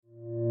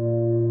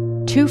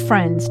Two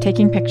friends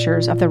taking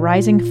pictures of the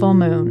rising full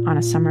moon on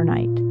a summer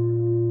night.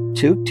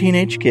 Two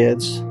teenage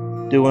kids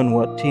doing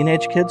what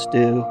teenage kids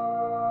do.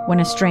 When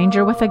a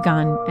stranger with a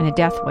gun and a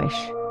death wish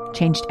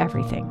changed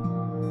everything.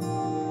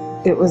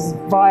 It was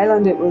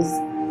violent, it was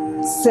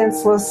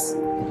senseless,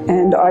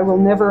 and I will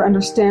never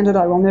understand it,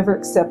 I will never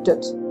accept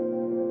it.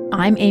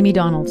 I'm Amy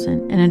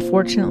Donaldson, and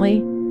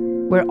unfortunately,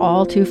 we're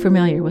all too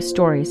familiar with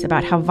stories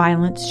about how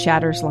violence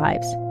shatters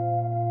lives.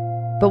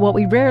 But what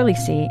we rarely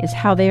see is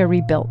how they are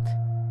rebuilt.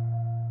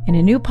 In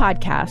a new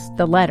podcast,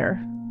 The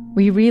Letter,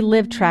 we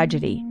relive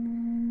tragedy,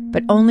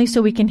 but only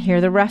so we can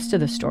hear the rest of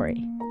the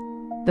story.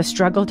 The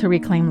struggle to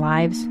reclaim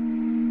lives,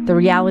 the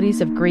realities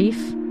of grief,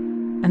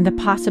 and the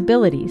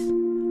possibilities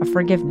of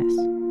forgiveness.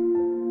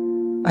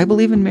 I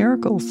believe in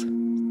miracles.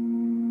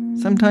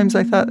 Sometimes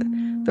I thought,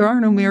 there are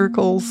no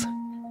miracles.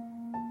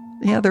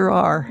 Yeah, there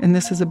are, and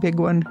this is a big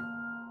one.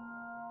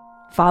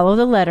 Follow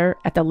The Letter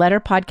at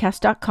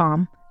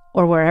theletterpodcast.com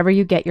or wherever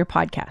you get your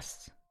podcasts.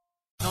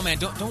 No, man,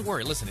 don't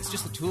worry. Listen, it's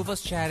just the two of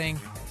us chatting.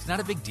 It's not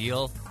a big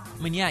deal.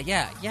 I mean,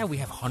 yeah, we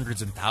have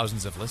hundreds and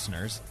thousands of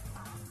listeners.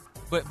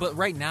 But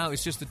right now,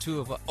 it's just the two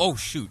of us. Oh,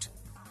 shoot.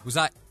 Was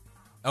I...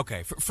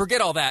 Okay,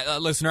 forget all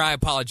that, listener. I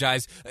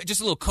apologize. Just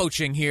a little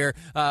coaching here.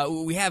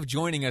 We have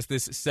joining us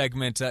this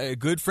segment a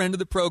good friend of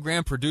the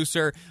program,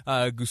 producer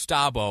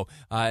Gustavo,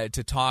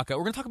 to talk. We're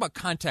going to talk about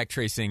contact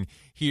tracing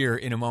here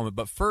in a moment.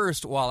 But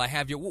first, while I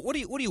have you, what are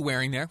you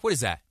wearing there? What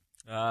is that?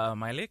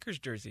 My Lakers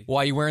jersey.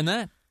 Why are you wearing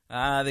that?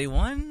 They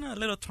won a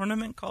little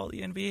tournament called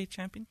the NBA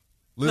Champion.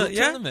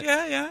 Tournament?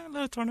 Yeah, a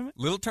little tournament.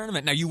 Little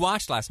tournament. Now, you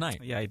watched last night.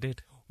 Yeah, I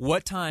did.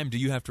 What time do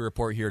you have to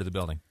report here to the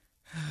building?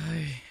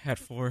 At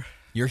 4.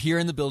 You're here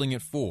in the building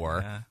at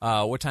 4.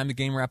 Yeah. What time did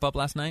the game wrap up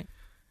last night?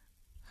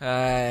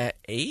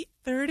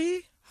 8:30.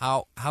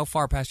 How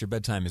far past your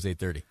bedtime is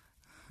 8:30?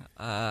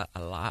 A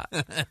lot.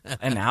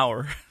 An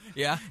hour.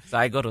 Yeah. So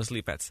I go to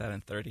sleep at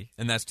 7:30.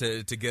 And that's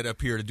to get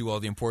up here to do all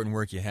the important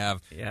work you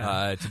have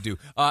to do.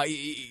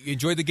 You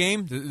enjoyed the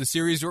game? The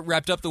series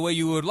wrapped up the way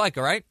you would like,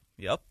 all right?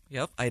 Yep.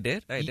 I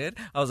did. I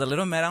was a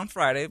little mad on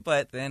Friday,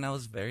 but then I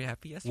was very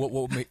happy yesterday.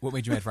 What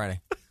made you mad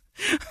Friday?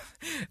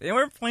 They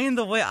weren't playing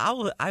the way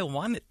I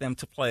wanted them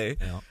to play.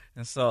 Yeah.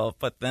 And so,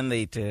 but then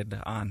they did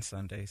on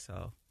Sunday.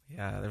 So,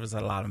 yeah, there was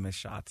a lot of missed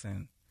shots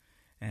and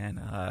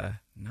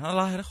not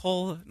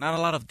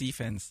a lot of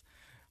defense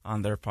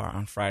on their part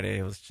on Friday.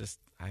 It was just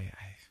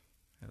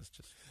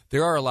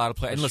There are a lot of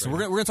players. And listen, we're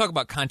going to talk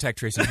about contact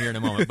tracing here in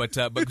a moment. But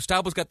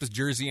Gustavo's got this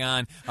jersey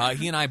on.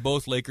 He and I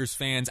both Lakers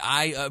fans.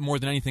 I, more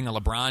than anything, a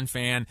LeBron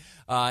fan.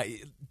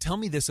 Tell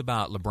me this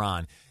about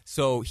LeBron.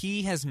 So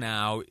he has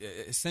now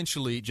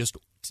essentially just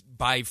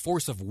by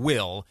force of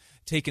will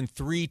taken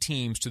 3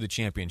 teams to the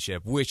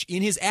championship, which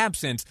in his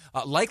absence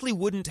likely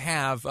wouldn't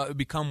have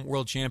become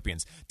world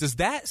champions. Does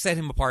that set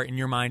him apart in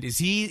your mind? Is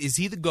he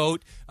the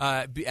GOAT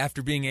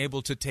after being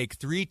able to take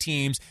 3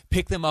 teams,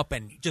 pick them up,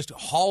 and just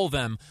haul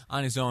them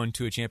on his own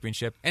to a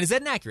championship? And is that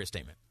an accurate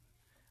statement?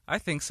 I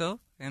think so,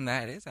 and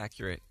that is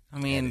accurate. I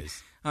mean,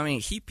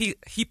 he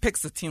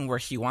picks the team where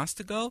he wants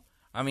to go.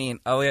 I mean,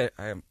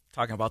 I'm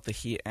talking about the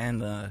Heat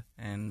and the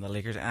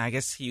Lakers, and I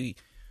guess he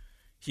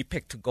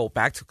picked to go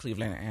back to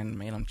Cleveland and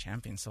made them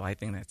champions. So I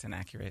think that's an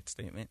accurate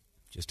statement.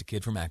 Just a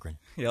kid from Akron.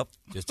 Yep.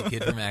 Just a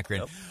kid from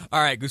Akron. Yep.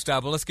 All right,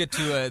 Gustavo, let's get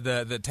to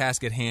the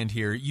task at hand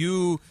here.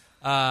 You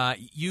and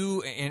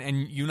you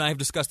and I have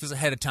discussed this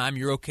ahead of time.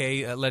 You're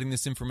okay letting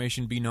this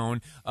information be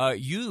known.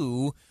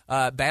 You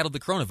battled the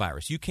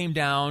coronavirus. You came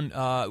down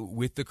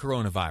with the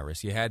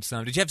coronavirus. You had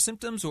some. Did you have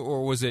symptoms,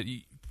 or was it?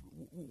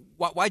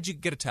 Why'd you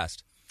get a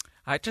test?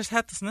 I just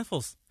had the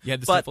sniffles. You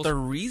had the sniffles? But the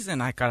reason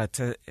I got a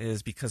test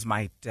is because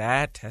my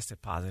dad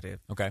tested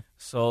positive. Okay.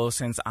 So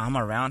since I'm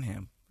around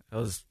him, it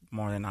was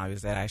more than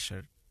obvious that I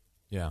should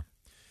go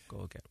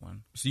get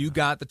one. So you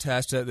got the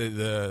test,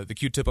 the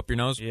Q-tip up your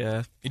nose?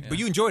 Yeah. But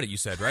you enjoyed it, you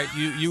said, right?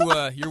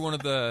 You're one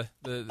of the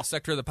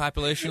sector of the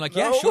population like,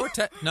 yeah, sure.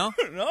 No?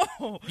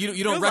 No.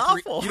 You don't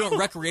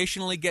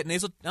recreationally get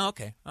nasal? Oh,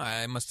 okay. All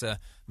right, I must have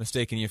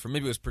mistaken you for,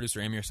 maybe it was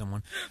producer Amy or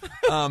someone.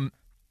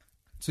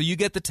 So you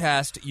get the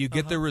test, you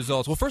get the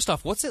results. Well, first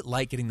off, what's it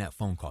like getting that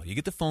phone call? You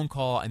get the phone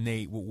call, and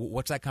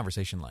what's that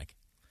conversation like?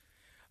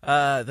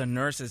 The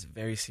nurse is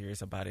very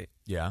serious about it.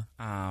 Yeah.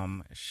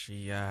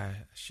 She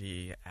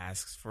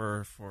asks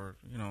for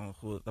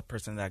who the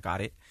person that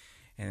got it,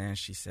 and then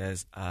she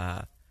says,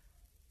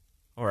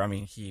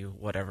 he,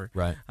 whatever.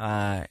 Right.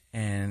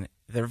 And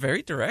they're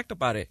very direct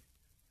about it.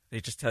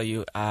 They just tell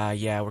you,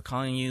 we're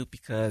calling you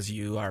because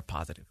you are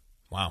positive.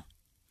 Wow.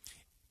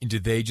 And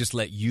did they just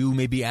let you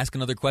maybe ask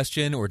another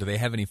question, or do they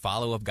have any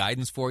follow-up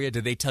guidance for you?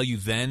 Did they tell you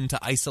then to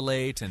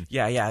isolate? And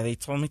Yeah, they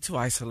told me to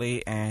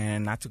isolate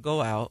and not to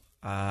go out,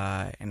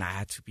 and I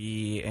had to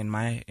be in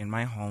my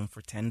home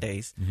for 10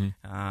 days,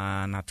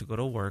 not to go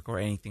to work or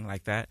anything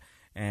like that.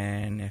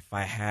 And if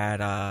I had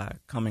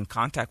come in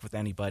contact with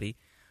anybody,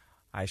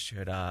 I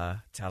should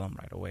tell them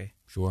right away.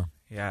 Sure.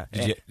 Yeah.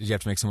 Did you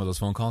have to make some of those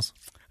phone calls?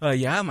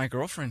 Yeah, my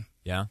girlfriend.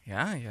 Yeah?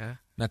 Yeah.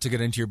 Not to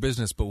get into your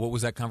business, but what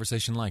was that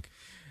conversation like?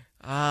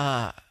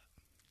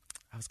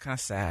 was kind of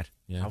sad.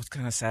 Yeah. I was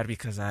kind of sad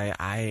because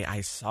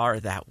I saw her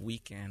that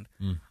weekend.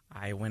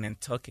 I went and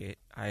took it.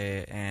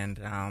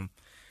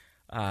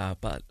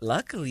 But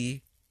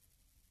luckily,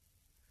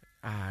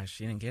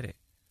 she didn't get it.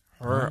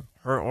 Her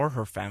or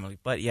her family.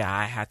 But yeah,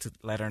 I had to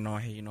let her know,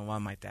 hey, you know what,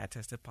 my dad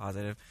tested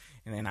positive,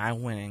 and then I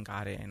went and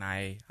got it, and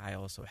I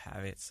also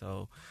have it.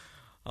 So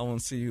I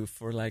won't see you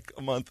for like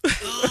a month.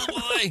 Oh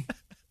boy.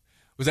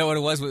 Was that what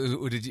it was?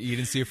 You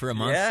didn't see her for a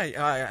month? Yeah,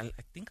 I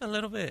think a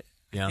little bit.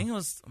 Yeah. I think it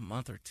was a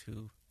month or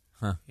two.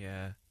 Huh.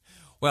 Yeah.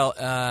 Well,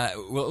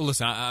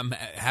 listen, I'm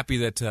happy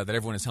that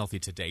everyone is healthy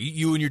today.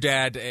 You and your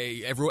dad,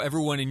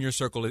 everyone in your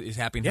circle is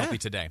happy and healthy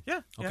today.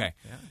 Yeah. Okay.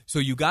 Yeah. So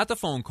you got the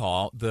phone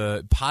call.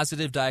 The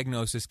positive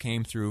diagnosis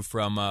came through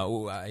from,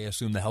 I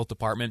assume, the health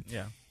department.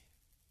 Yeah.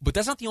 But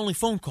that's not the only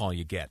phone call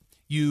you get.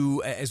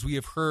 You, as we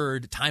have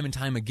heard time and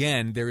time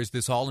again, there is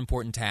this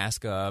all-important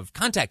task of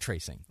contact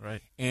tracing.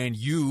 Right. And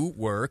you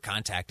were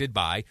contacted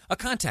by a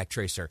contact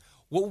tracer.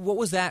 What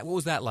was that? What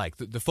was that like?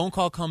 The phone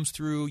call comes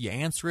through, you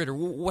answer it, or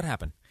what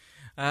happened?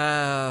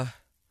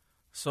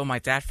 So my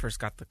dad first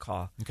got the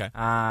call. Okay.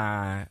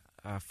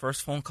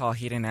 First phone call,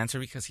 he didn't answer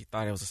because he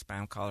thought it was a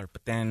spam caller.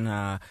 But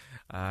then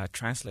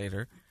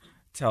translator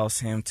tells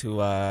him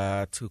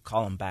to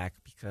call him back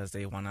because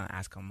they want to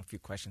ask him a few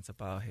questions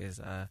about his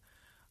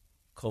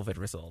COVID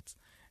results.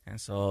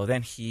 And so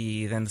then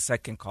the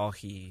second call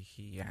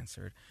he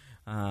answered.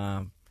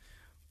 And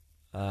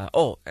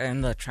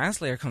the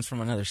translator comes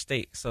from another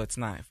state, so it's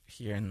not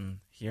here in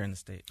the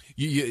state.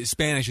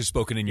 Spanish is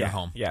spoken in your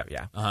home. Yeah.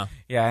 Uh-huh.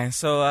 Yeah, and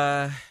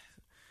so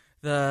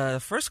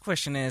the first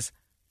question is,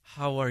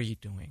 how are you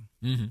doing?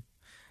 Mm-hmm.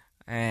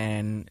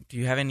 And do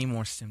you have any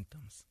more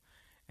symptoms?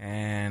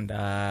 And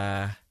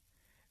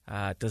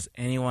does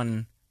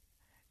anyone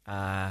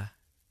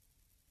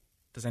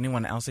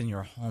else in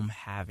your home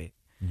have it?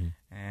 Mm-hmm.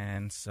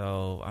 And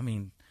so, I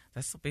mean,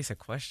 that's the basic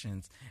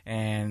questions.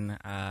 And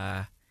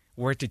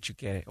where did you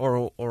get it?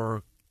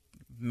 Or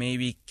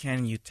maybe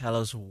can you tell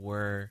us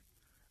where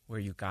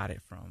you got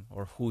it from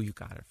or who you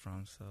got it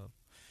from? So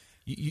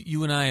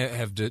you and I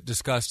have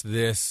discussed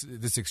this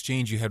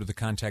exchange you had with the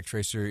contact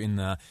tracer in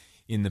the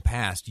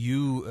past.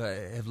 You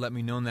have let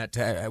me know that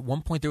at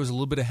one point there was a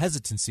little bit of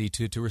hesitancy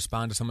to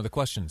respond to some of the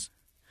questions.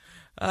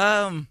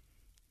 Probably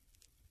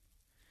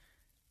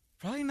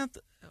not.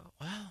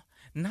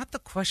 Not the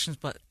questions,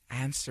 but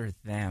answer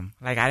them.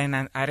 Like I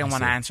didn't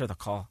want to answer the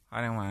call.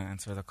 I didn't want to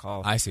answer the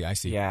call. I see.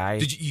 Yeah.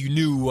 You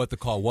knew what the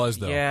call was,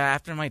 though? Yeah.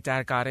 After my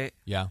dad got it.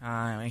 Yeah.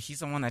 And he's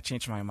the one that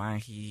changed my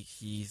mind.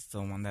 He's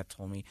the one that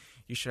told me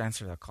you should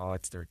answer the call.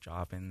 It's their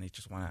job, and they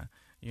just want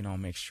to,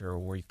 make sure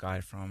where you got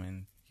it from,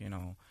 and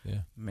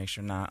make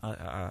sure not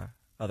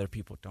other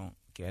people don't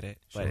get it.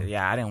 Sure. But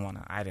yeah, I didn't want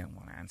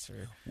to answer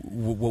it.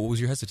 What was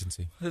your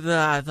hesitancy?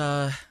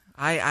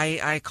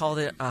 I called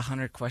it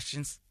 100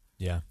 questions.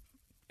 Yeah.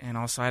 And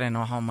also, I didn't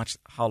know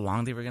how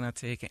long they were gonna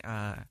take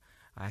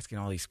asking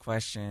all these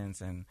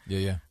questions, and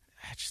yeah.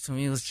 Just to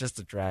me, it was just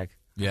a drag.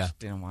 Yeah. I just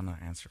didn't want to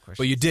answer questions.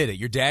 But you did it.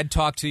 Your dad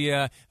talked to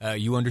you.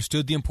 You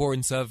understood the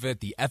importance of it,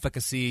 the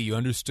efficacy. You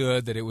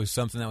understood that it was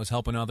something that was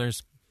helping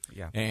others.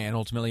 Yeah. And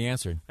ultimately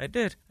answered. I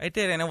did,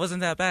 and it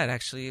wasn't that bad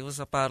actually. It was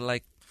about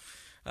like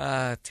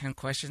 10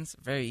 questions,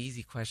 very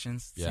easy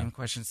questions. Yeah. Same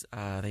questions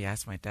they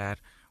asked my dad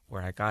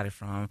where I got it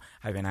from.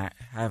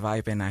 Have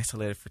I been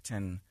isolated for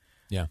 10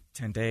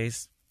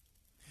 days?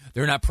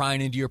 They're not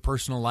prying into your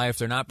personal life.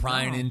 They're not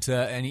prying into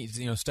any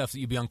stuff that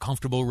you'd be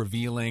uncomfortable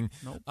revealing.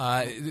 Nope.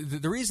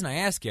 The reason I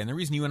ask you, and the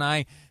reason you and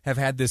I have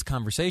had this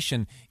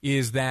conversation,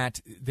 is that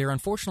there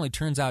unfortunately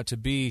turns out to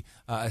be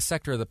a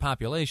sector of the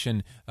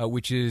population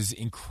which is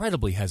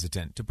incredibly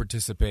hesitant to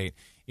participate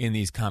in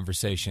these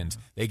conversations.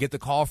 They get the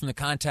call from the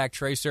contact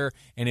tracer,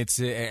 and it's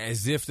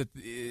as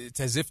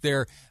if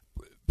they're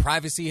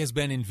privacy has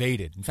been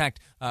invaded. In fact,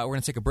 we're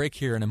going to take a break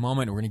here in a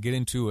moment. We're going to get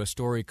into a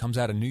story that comes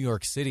out of New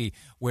York City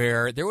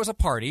where there was a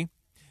party,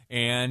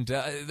 and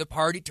the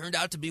party turned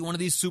out to be one of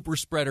these super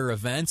spreader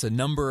events. A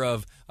number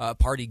of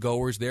party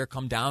goers there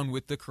come down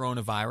with the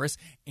coronavirus,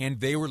 and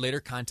they were later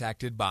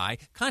contacted by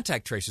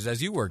contact tracers,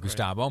 as you were,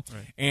 Gustavo.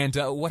 Right. And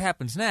what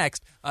happens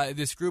next,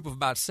 this group of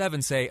about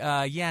 7 say,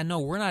 no,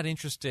 we're not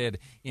interested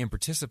in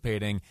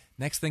participating.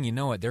 Next thing you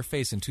know they're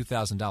facing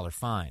 $2,000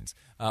 fines.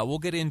 We'll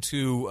get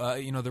into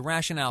the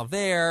rationale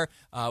there,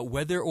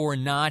 whether or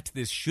not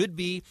this should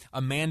be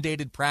a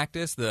mandated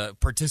practice, the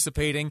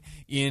participating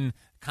in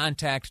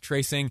contact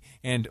tracing,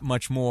 and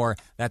much more.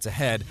 That's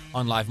ahead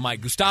on Live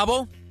Mike.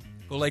 Gustavo,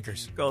 go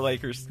Lakers. Go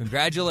Lakers.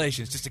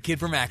 Congratulations. Just a kid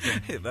from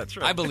Akron. That's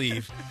right. I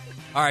believe.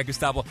 All right,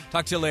 Gustavo.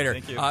 Talk to you later.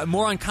 Thank you.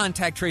 More on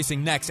contact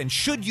tracing next. And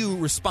should you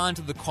respond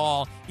to the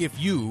call if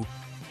you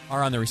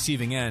are on the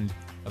receiving end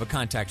of a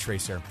contact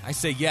tracer? I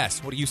say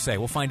yes. What do you say?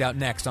 We'll find out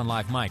next on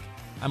Live Mike.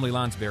 I'm Lee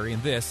Lonsberry,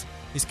 and this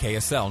is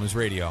KSL News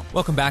Radio.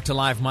 Welcome back to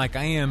Live Mike.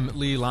 I am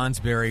Lee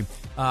Lonsberry.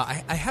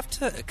 I have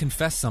to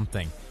confess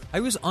something. I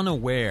was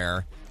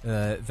unaware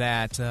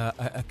that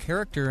a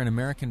character in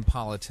American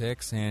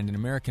politics and in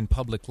American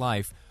public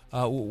life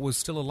was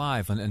still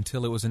alive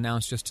until it was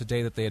announced just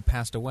today that they had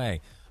passed away.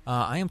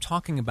 I am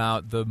talking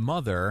about the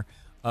mother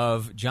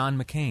of John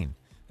McCain.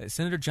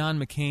 Senator John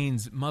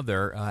McCain's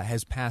mother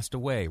has passed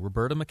away.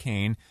 Roberta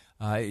McCain,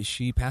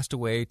 she passed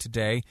away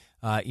today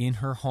in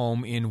her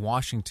home in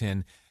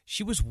Washington.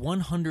 She was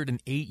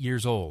 108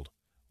 years old.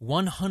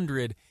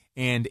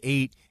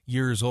 108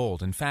 years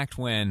old. In fact,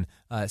 when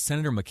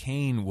Senator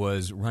McCain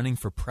was running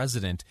for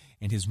president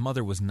and his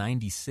mother was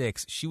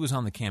 96, she was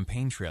on the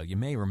campaign trail. You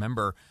may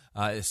remember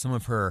some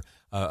of her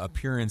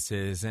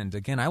appearances. And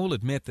again, I will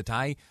admit that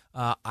I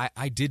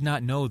did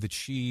not know that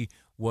she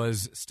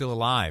was still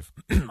alive.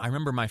 I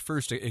remember my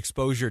first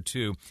exposure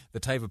to the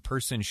type of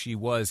person she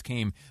was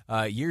came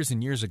years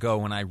and years ago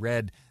when I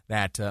read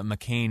that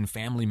McCain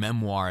family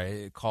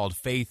memoir called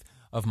Faith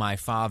of My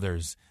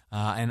Fathers.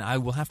 And I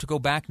will have to go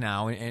back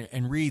now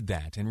and read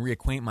that and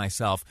reacquaint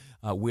myself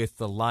with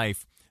the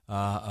life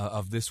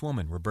of this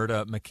woman,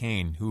 Roberta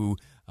McCain, who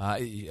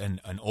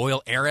an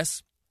oil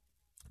heiress,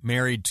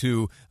 married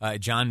to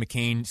John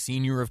McCain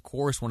Sr., of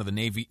course, one of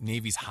the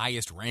Navy's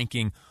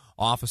highest-ranking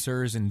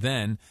officers, and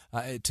then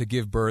to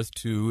give birth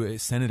to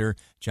Senator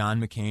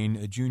John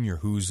McCain Jr.,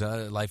 whose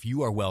life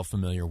you are well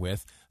familiar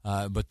with,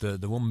 but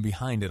the woman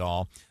behind it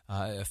all,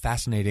 a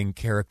fascinating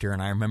character.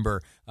 And I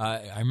remember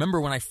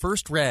when I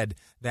first read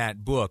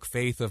that book,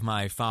 Faith of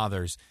My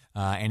Fathers,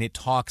 and it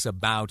talks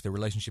about the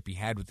relationship he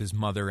had with his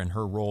mother and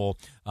her role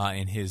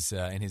in his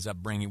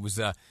upbringing. It was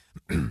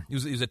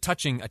a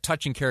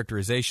touching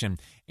characterization,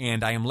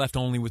 and I am left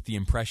only with the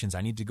impressions.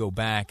 I need to go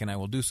back, and I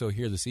will do so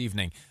here this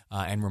evening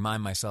and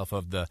remind myself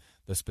of the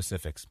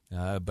specifics.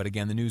 But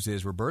again, the news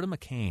is Roberta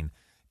McCain,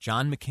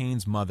 John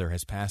McCain's mother,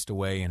 has passed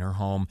away in her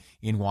home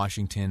in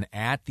Washington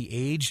at the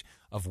age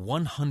of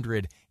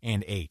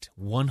 108.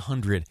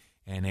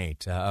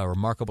 108. A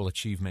remarkable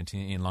achievement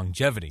in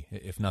longevity,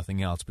 if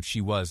nothing else, but she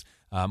was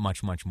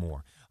much, much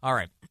more. All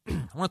right.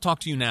 I want to talk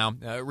to you now,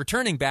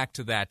 returning back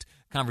to that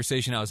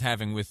conversation I was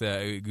having with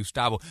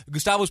Gustavo.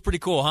 Gustavo's pretty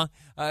cool,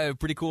 huh?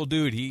 Pretty cool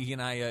dude. He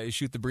and I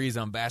shoot the breeze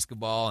on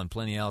basketball and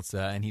plenty else,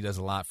 and he does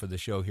a lot for the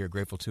show here.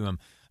 Grateful to him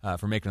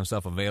for making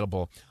himself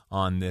available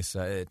on this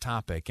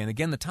topic. And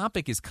again, the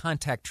topic is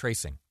contact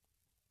tracing.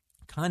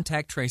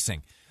 Contact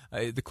tracing.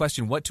 The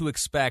question, what to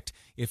expect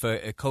if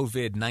a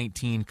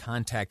COVID-19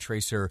 contact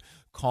tracer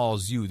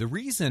calls you. The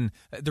reason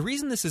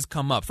this has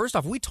come up, first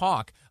off, we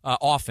talk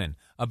often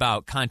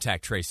about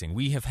contact tracing.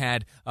 We have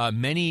had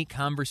many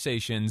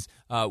conversations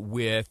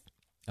with,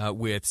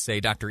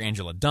 say, Dr.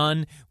 Angela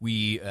Dunn.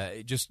 We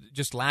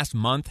just last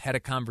month had a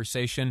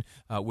conversation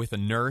with a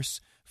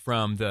nurse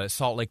from the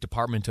Salt Lake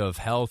Department of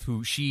Health,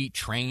 who she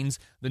trains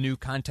the new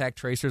contact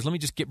tracers. Let me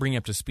just bring you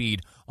up to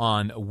speed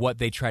on what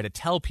they try to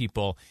tell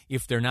people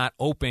if they're not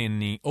open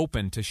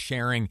to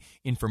sharing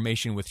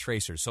information with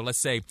tracers. So let's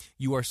say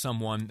you are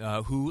someone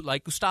who,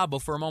 like Gustavo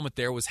for a moment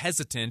there, was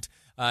hesitant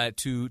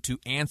to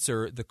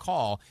answer the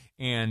call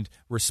and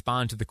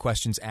respond to the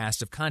questions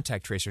asked of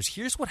contact tracers.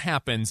 Here's what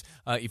happens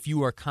if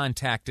you are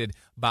contacted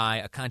by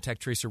a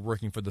contact tracer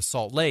working for the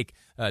Salt Lake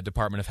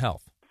Department of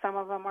Health. Some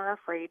of them are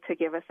afraid to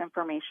give us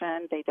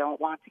information. They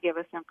don't want to give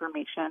us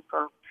information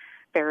for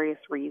various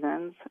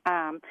reasons.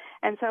 And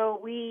so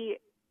we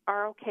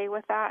are okay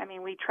with that. I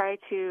mean, we try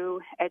to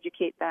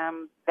educate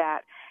them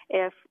that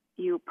if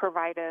you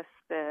provide us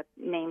the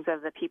names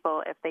of the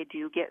people, if they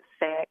do get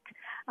sick,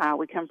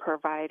 we can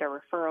provide a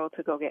referral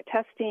to go get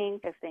testing.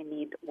 If they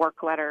need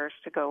work letters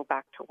to go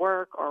back to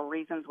work or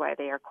reasons why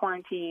they are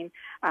quarantined,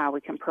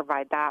 we can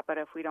provide that. But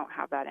if we don't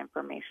have that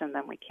information,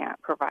 then we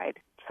can't provide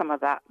some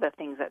of the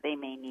things that they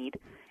may need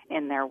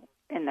in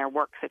their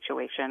work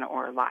situation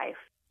or life.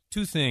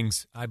 Two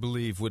things, I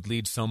believe, would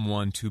lead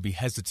someone to be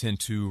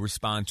hesitant to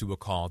respond to a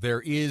call. There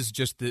is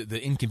just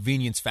the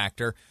inconvenience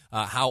factor.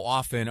 How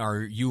often are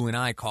you and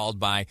I called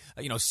by,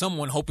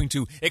 someone hoping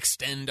to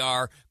extend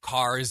our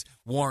car's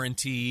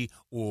warranty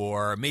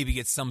or maybe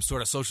get some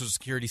sort of Social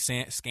Security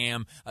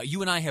scam?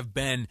 You and I have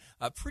been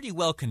pretty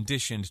well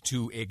conditioned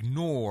to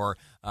ignore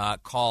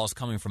calls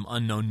coming from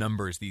unknown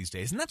numbers these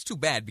days. And that's too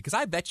bad, because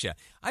I bet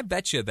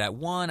you that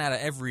 1 out of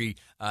every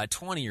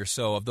 20 or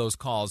so of those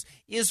calls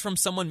is from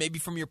someone maybe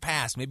from your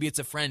past. Maybe it's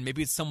a friend.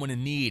 Maybe it's someone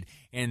in need.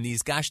 And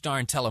these gosh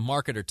darn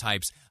telemarketer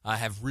types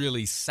have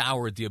really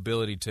soured the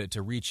ability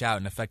to reach out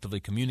and effectively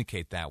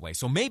communicate that way.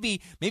 So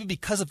maybe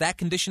because of that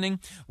conditioning,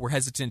 we're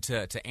hesitant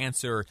to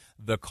answer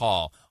the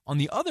call. On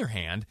the other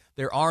hand,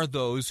 there are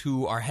those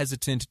who are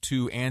hesitant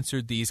to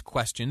answer these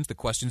questions, the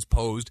questions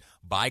posed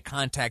by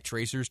contact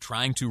tracers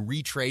trying to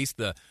retrace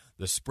the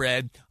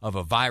spread of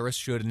a virus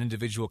should an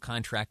individual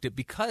contract it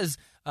because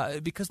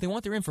they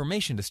want their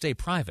information to stay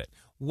private.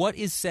 What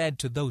is said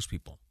to those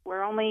people?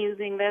 We're only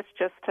using this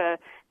just to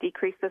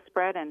decrease the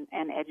spread and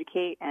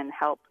educate and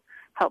help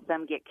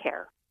them get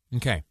care.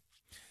 Okay.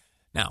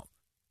 Now,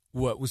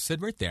 what was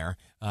said right there,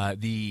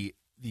 the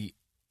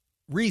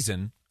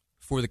reason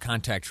for the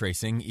contact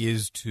tracing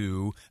is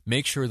to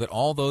make sure that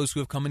all those who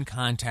have come in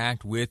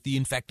contact with the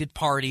infected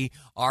party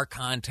are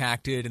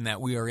contacted and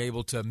that we are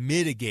able to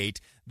mitigate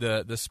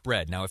the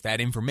spread. Now, if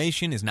that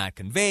information is not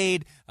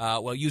conveyed,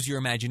 well, use your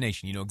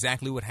imagination. You know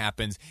exactly what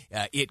happens.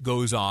 It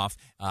goes off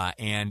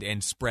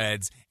and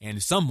spreads,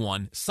 and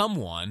someone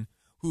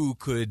who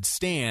could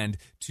stand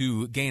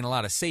to gain a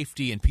lot of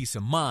safety and peace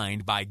of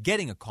mind by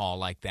getting a call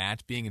like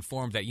that, being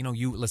informed that,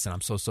 listen,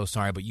 I'm so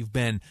sorry, but you've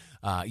been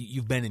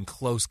in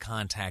close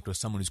contact with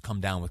someone who's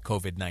come down with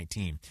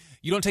COVID-19.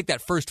 You don't take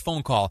that first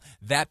phone call,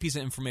 that piece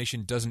of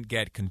information doesn't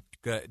get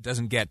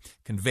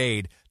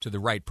conveyed to the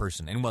right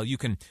person. And you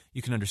can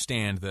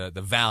understand the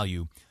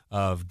value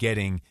of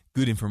getting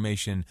good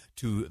information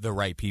to the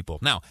right people.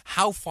 Now,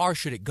 how far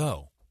should it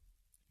go?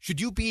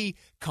 Should you be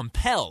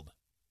compelled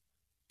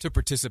to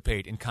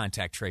participate in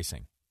contact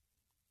tracing?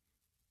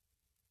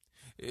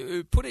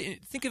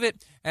 Think of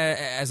it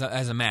as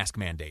a mask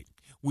mandate.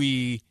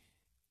 We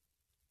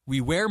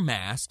wear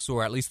masks,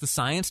 or at least the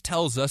science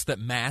tells us that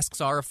masks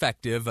are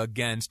effective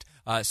against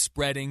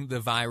spreading the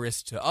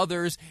virus to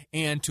others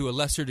and to a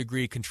lesser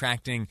degree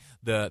contracting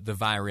the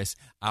virus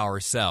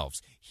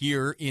ourselves.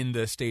 Here in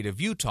the state of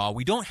Utah,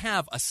 we don't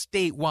have a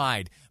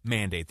statewide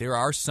mandate. There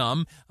are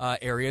some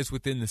areas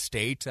within the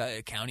state,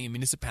 county and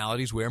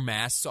municipalities, where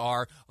masks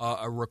are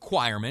a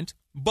requirement,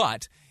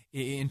 but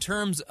in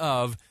terms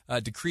of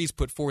decrees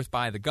put forth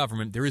by the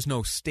government, there is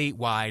no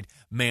statewide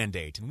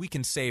mandate. And we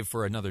can save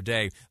for another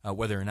day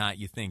whether or not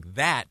you think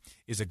that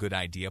is a good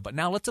idea. But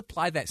now let's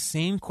apply that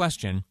same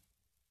question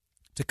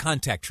to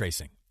contact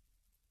tracing.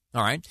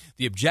 All right?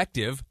 The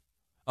objective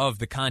of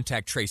the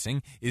contact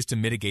tracing is to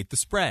mitigate the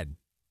spread.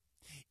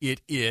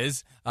 It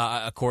is,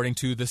 according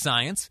to the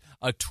science,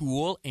 a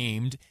tool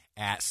aimed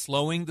at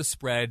slowing the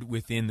spread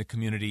within the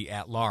community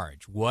at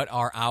large. What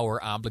are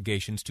our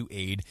obligations to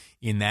aid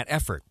in that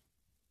effort?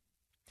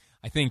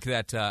 I think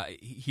that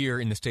here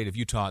in the state of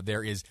Utah,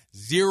 there is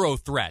zero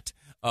threat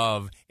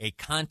of a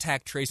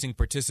contact tracing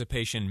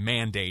participation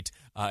mandate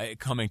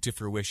coming to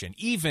fruition,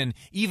 even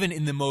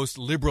in the most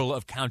liberal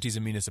of counties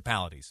and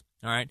municipalities.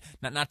 All right?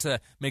 Not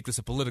to make this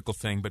a political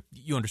thing, but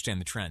you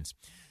understand the trends.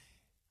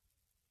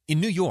 In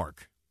New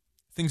York,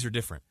 things are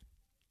different.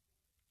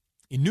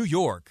 In New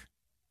York,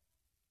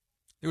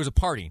 there was a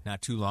party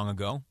not too long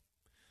ago.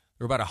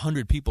 There were about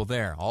 100 people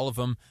there, all of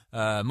them,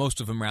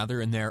 most of them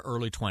rather, in their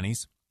early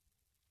 20s.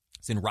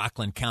 It's in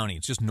Rockland County.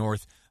 It's just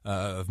north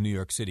of New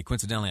York City.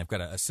 Coincidentally, I've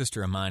got a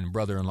sister of mine and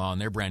brother-in-law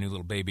and their brand new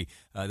little baby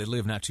that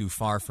live not too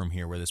far from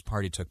here where this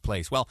party took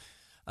place. Well,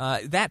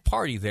 that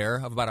party there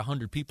of about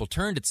 100 people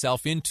turned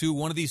itself into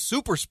one of these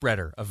super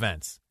spreader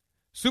events.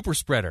 Super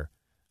spreader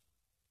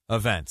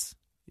events.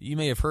 You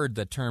may have heard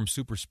the term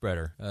super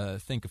spreader.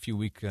 Think a few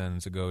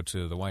weekends ago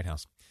to the White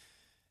House.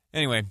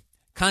 Anyway,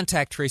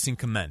 contact tracing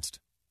commenced.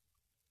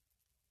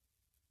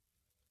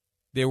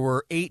 There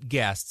were 8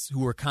 guests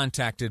who were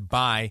contacted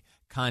by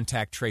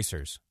contact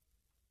tracers.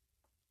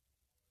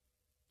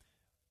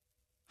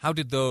 How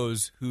did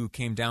those who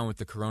came down with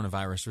the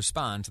coronavirus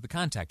respond to the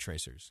contact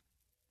tracers?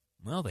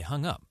 Well, they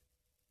hung up.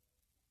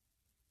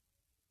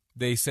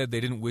 They said they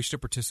didn't wish to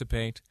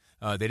participate.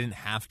 They didn't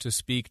have to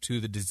speak to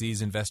the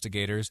disease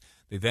investigators.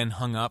 They then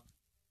hung up.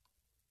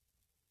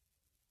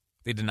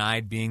 They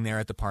denied being there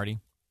at the party.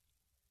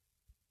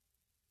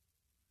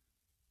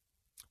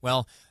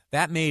 Well,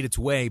 that made its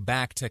way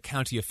back to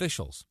county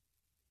officials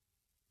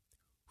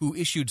who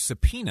issued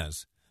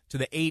subpoenas to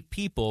the 8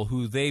 people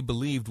who they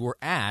believed were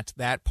at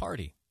that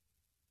party.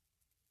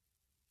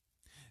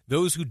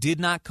 Those who did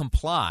not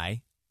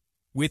comply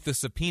with the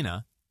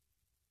subpoena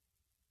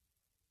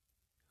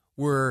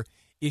were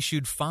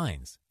issued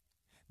fines.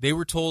 They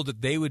were told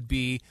that they would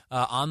be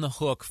on the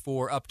hook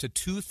for up to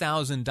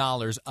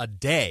 $2,000 a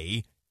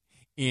day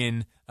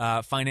in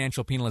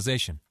financial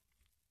penalization.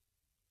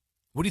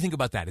 What do you think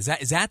about that? Is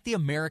that the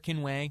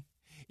American way?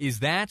 Is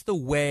that the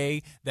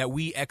way that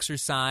we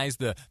exercise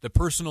the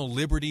personal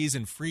liberties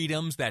and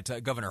freedoms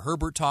that Governor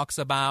Herbert talks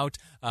about,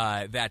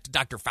 that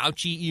Dr.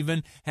 Fauci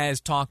even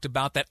has talked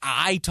about, that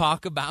I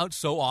talk about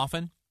so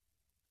often?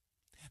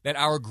 That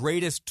our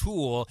greatest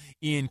tool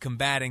in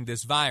combating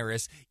this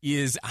virus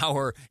is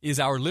our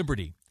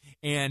liberty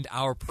and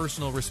our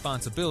personal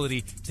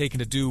responsibility taken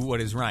to do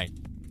what is right.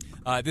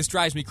 This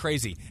drives me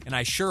crazy, and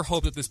I sure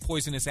hope that this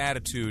poisonous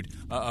attitude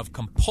of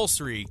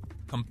compulsory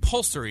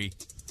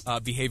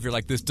behavior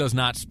like this does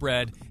not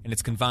spread, and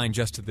it's confined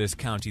just to this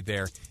county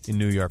there in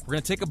New York. We're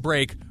going to take a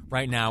break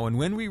right now, and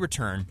when we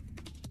return,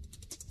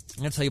 I'm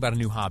going to tell you about a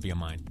new hobby of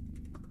mine.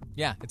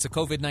 Yeah, it's a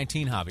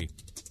COVID-19 hobby.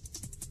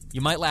 You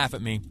might laugh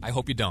at me. I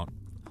hope you don't.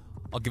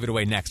 I'll give it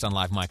away next on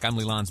Live Mike. I'm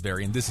Lee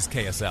Lonsberry, and this is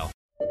KSL.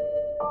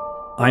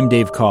 I'm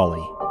Dave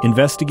Cawley,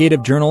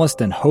 investigative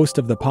journalist and host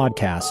of the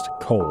podcast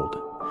Cold.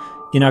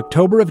 In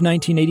October of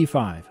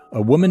 1985,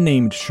 a woman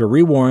named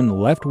Cherie Warren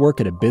left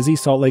work at a busy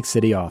Salt Lake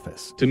City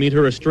office to meet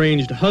her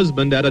estranged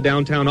husband at a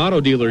downtown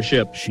auto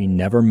dealership. She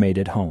never made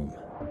it home.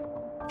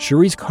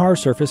 Cherie's car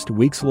surfaced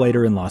weeks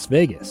later in Las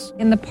Vegas.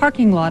 In the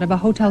parking lot of a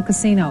hotel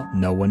casino.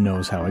 No one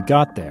knows how it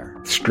got there.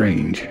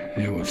 Strange.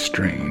 It was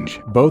strange.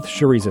 Both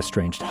Cherie's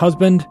estranged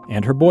husband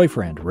and her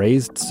boyfriend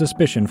raised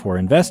suspicion for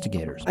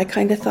investigators. I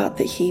kind of thought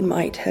that he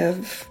might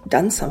have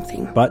done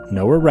something. But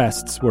no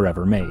arrests were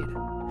ever made.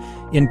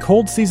 In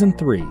Cold Season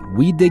 3,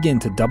 we dig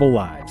into double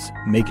lives,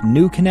 make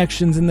new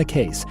connections in the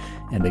case,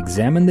 and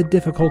examine the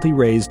difficulty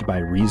raised by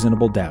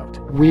reasonable doubt.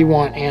 We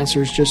want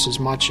answers just as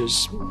much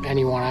as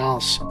anyone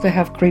else. They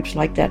have creeps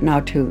like that now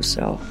too,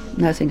 so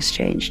nothing's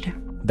changed.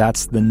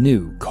 That's the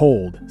new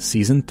Cold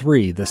Season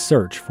 3, The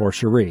Search for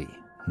Cherie,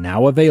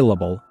 now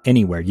available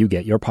anywhere you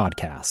get your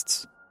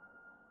podcasts.